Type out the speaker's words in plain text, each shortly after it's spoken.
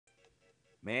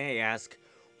May I ask,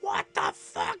 what the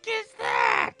fuck is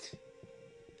that?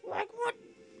 Like, what?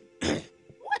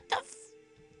 What the f...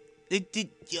 It did...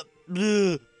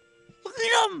 Look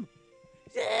at him!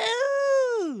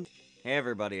 Hey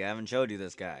everybody, I haven't showed you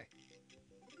this guy.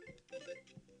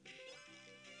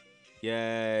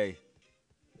 Yay.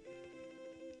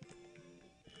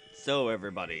 So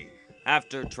everybody,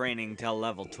 after training till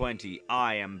level 20,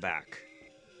 I am back.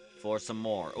 For some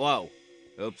more. Whoa!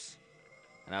 Oops.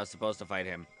 And I was supposed to fight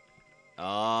him.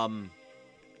 Come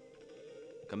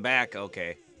back,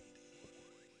 okay.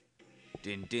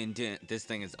 Din din din. This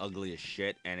thing is ugly as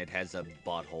shit, and it has a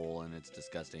butthole, and it's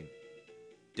disgusting.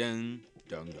 Dung,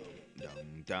 dung,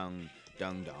 dung, dung,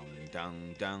 dung, dung,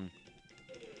 dung, dung.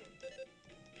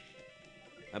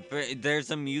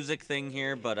 There's a music thing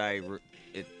here, but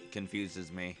it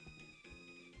confuses me.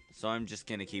 So I'm just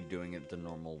gonna keep doing it the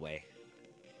normal way.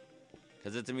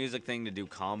 Because it's a music thing to do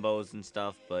combos and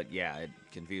stuff, but yeah, it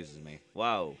confuses me.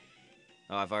 Whoa.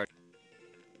 Oh, I've already...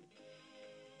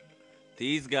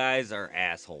 These guys are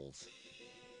assholes.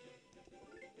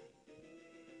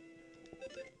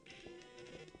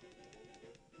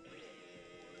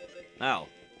 Oh.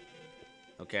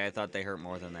 Okay, I thought they hurt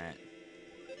more than that.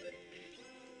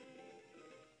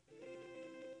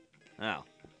 Oh.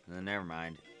 Then never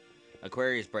mind.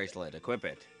 Aquarius bracelet. Equip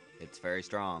it. It's very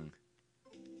strong.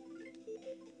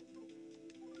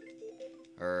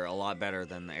 Or a lot better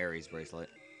than the Aries bracelet.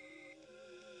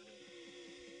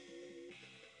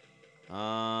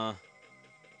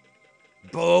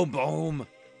 Boom, boom.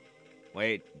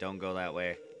 Wait, don't go that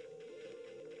way.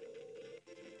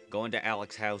 Go into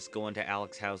Alec's house, go into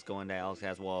Alec's house, go into Alec's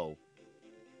house. Whoa.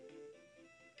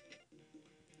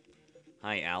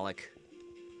 Hi, Alec.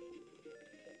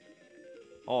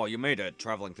 Oh, you made it.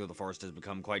 Traveling through the forest has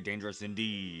become quite dangerous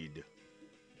indeed.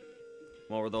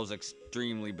 What were those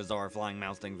extremely bizarre flying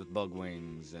mouse things with bug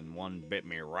wings? And one bit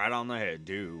me right on the head,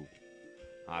 too.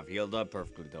 I've healed up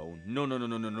perfectly, though. No,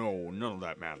 none of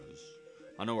that matters.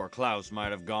 I know where Klaus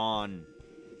might have gone.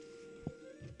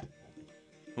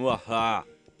 Waha.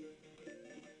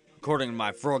 According to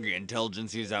my froggy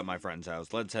intelligence, he's at my friend's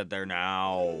house. Let's head there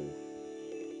now.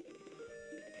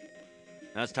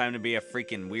 Now it's time to be a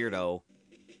freaking weirdo.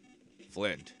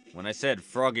 Flint, when I said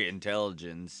froggy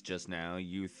intelligence just now,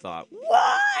 you thought,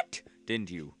 what?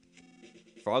 Didn't you?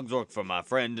 Frogs work for my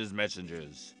friend as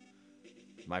messengers.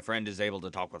 My friend is able to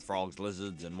talk with frogs,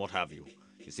 lizards, and what have you.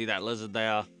 You see that lizard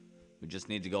there? We just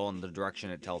need to go in the direction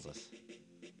it tells us.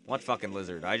 What fucking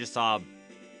lizard? I just saw...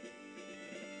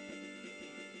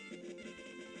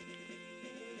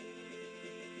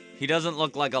 He doesn't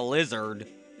look like a lizard.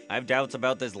 I have doubts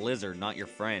about this lizard, not your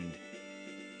friend.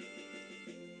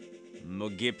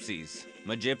 MANgypsies.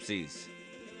 MANgypsies.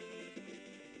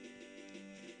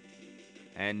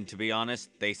 And to be honest,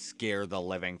 they scare the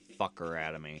living fucker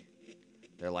out of me.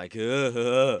 They're like,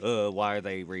 why are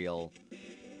they real?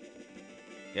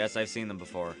 Yes, I've seen them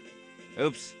before.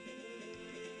 Oops.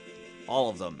 All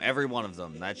of them. Every one of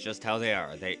them. That's just how they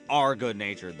are. They are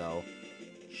good-natured, though.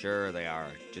 Sure they are.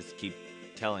 Just keep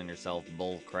telling yourself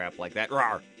bull crap like that.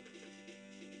 Rawr!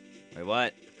 Wait,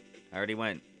 what? I already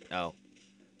went. Oh.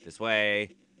 This way.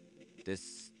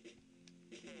 This...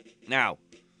 Now.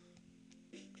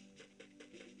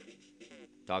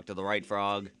 Talk to the right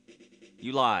frog.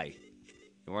 You lie.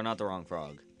 You were not the wrong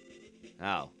frog.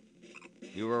 Oh.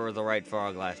 You were the right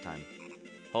frog last time.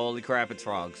 Holy crap, it's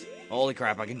frogs. Holy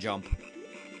crap, I can jump.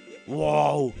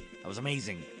 Whoa! That was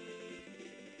amazing.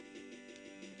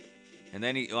 And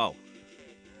then he... Oh.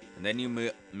 And then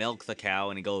you milk the cow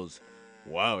and he goes,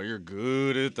 wow, you're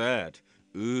good at that.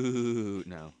 Ooh.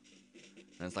 No.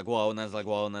 And it's like, whoa, and then it's like,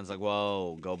 whoa, and then it's like,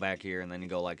 whoa. Go back here, and then you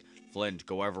go like, Flint,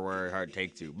 go everywhere your heart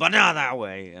takes you. But not that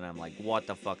way! And I'm like, what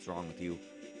the fuck's wrong with you?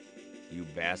 You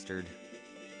bastard.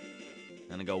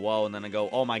 Then I go, whoa, and then I go,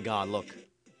 oh my god, look.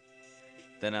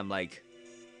 Then I'm like,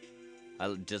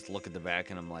 I just look at the back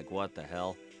and I'm like, what the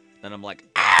hell? Then I'm like,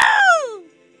 ow!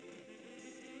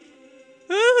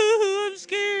 I'm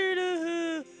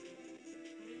scared.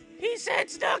 He said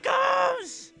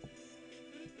snuggles!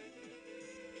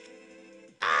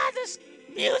 Ah, this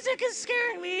music is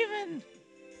scaring me even.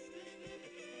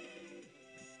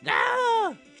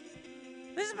 No!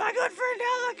 This is my good friend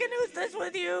Alec, and who's this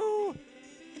with you?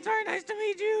 It's very nice to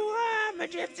meet you.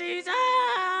 MANgypsies.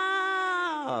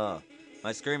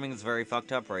 My screaming is very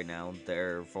fucked up right now,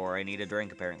 therefore I need a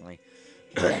drink, apparently.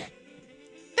 There's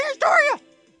Doria!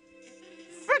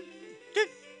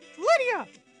 Lydia!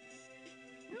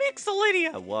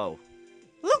 Mixolydia! Whoa.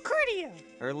 Lucretia!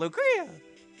 Or Lucrea!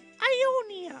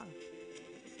 Ionia!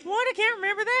 What? I can't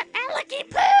remember that. Alecky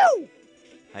Poo!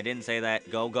 I didn't say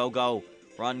that. Go, go, go.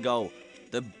 Run, go.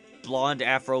 The blonde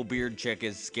afro beard chick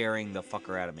is scaring the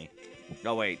fucker out of me.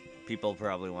 Oh wait, people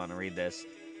probably want to read this.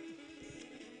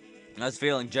 I was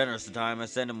feeling generous at the time. I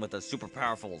sent him with a super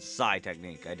powerful psi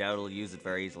technique. I doubt he'll use it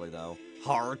very easily though.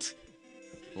 Heart?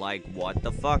 Like, what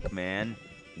the fuck, man?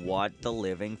 What the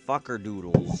living fucker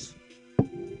doodles?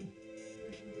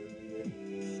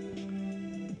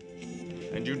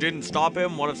 And you didn't stop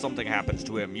him? What if something happens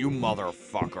to him? You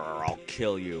motherfucker, I'll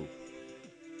kill you.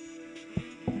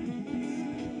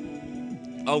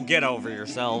 Oh, get over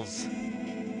yourselves.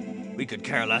 We could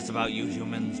care less about you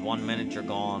humans. 1 minute you're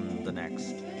gone, the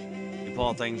next. You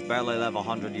poor things barely live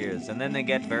 100 years. And then they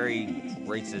get very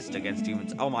racist against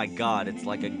humans. Oh my god, it's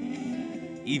like a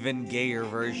even gayer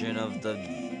version of the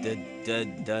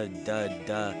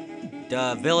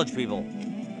village people.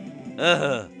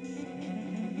 Ugh.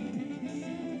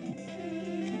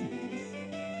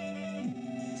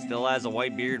 Still has a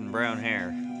white beard and brown hair.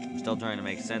 I'm still trying to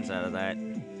make sense out of that.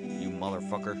 You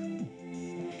motherfucker.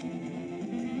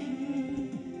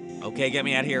 Okay, get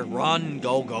me out of here. Run.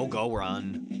 Go, go, go,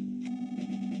 run.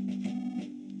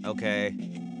 Okay.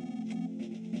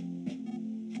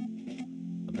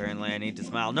 Apparently I need to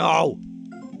smile. No!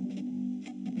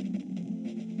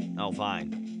 Oh,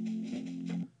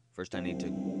 fine. First I need to...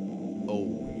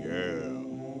 Oh, yeah.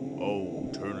 Oh,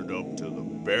 turn it up to the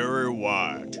very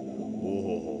white.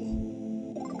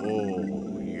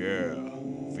 Oh, yeah.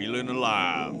 Feeling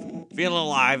alive. Feeling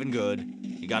alive and good.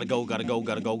 You gotta go, go,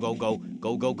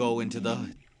 go, go into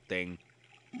the thing.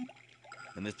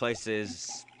 And this place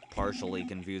is partially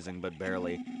confusing, but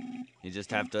barely. You just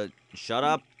have to shut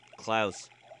up, Klaus.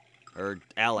 Or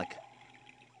Alec.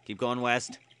 Keep going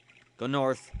west. Go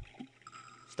north.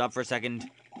 Stop for a second.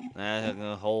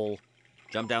 The hole.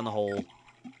 Jump down the hole.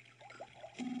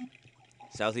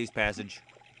 Southeast passage.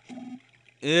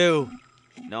 Ew.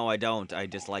 No, I don't. I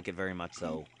dislike it very much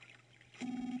so.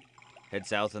 Head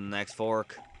south in the next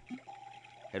fork.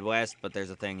 Head west, but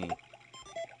there's a thingy.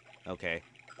 Okay.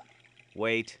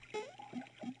 Wait.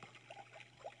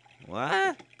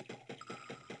 What?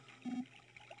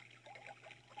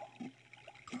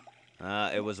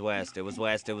 It was west. It was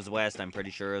west. It was west. I'm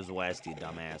pretty sure it was west, you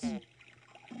dumbass.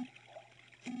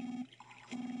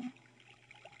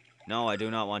 No, I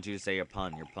do not want you to say your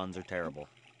pun. Your puns are terrible.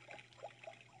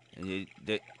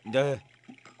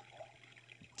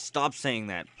 Stop saying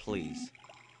that, please.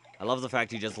 I love the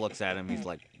fact he just looks at him. He's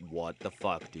like, what the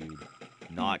fuck, dude?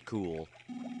 Not cool.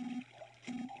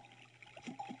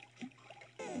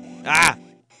 Ah!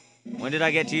 When did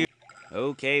I get to you?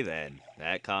 Okay, then.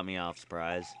 That caught me off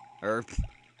surprise.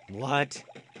 What?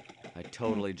 I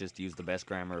totally just used the best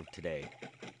grammar of today.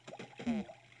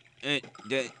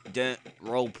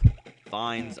 Rope.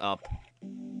 Vines up.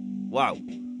 Wow.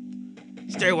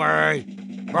 Stay away!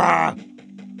 Ah!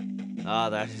 Ah,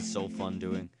 that is so fun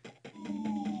doing.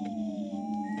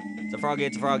 It's a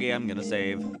froggy, I'm gonna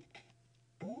save.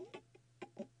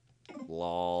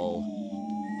 Lol.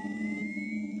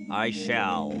 I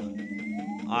shall,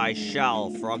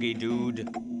 froggy dude.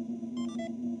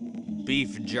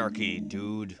 Beef jerky,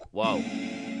 dude. Whoa.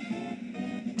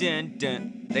 Dun,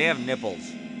 dun. They have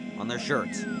nipples on their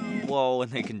shirts. Whoa,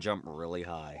 and they can jump really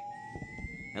high.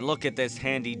 And look at this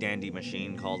handy-dandy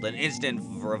machine called an instant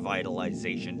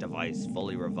revitalization device.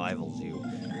 Fully revivals you.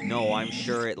 No, I'm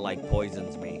sure it, like,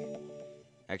 poisons me.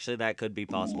 Actually, that could be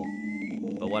possible.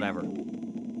 But whatever.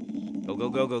 Go, go,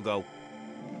 go, go, go.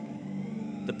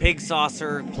 The pig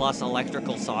saucer plus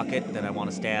electrical socket that I want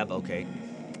to stab. Okay.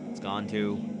 It's gone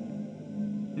too.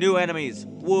 New enemies.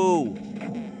 Woo!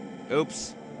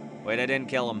 Oops. Wait, I didn't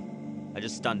kill him. I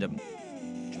just stunned him.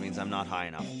 Which means I'm not high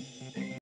enough.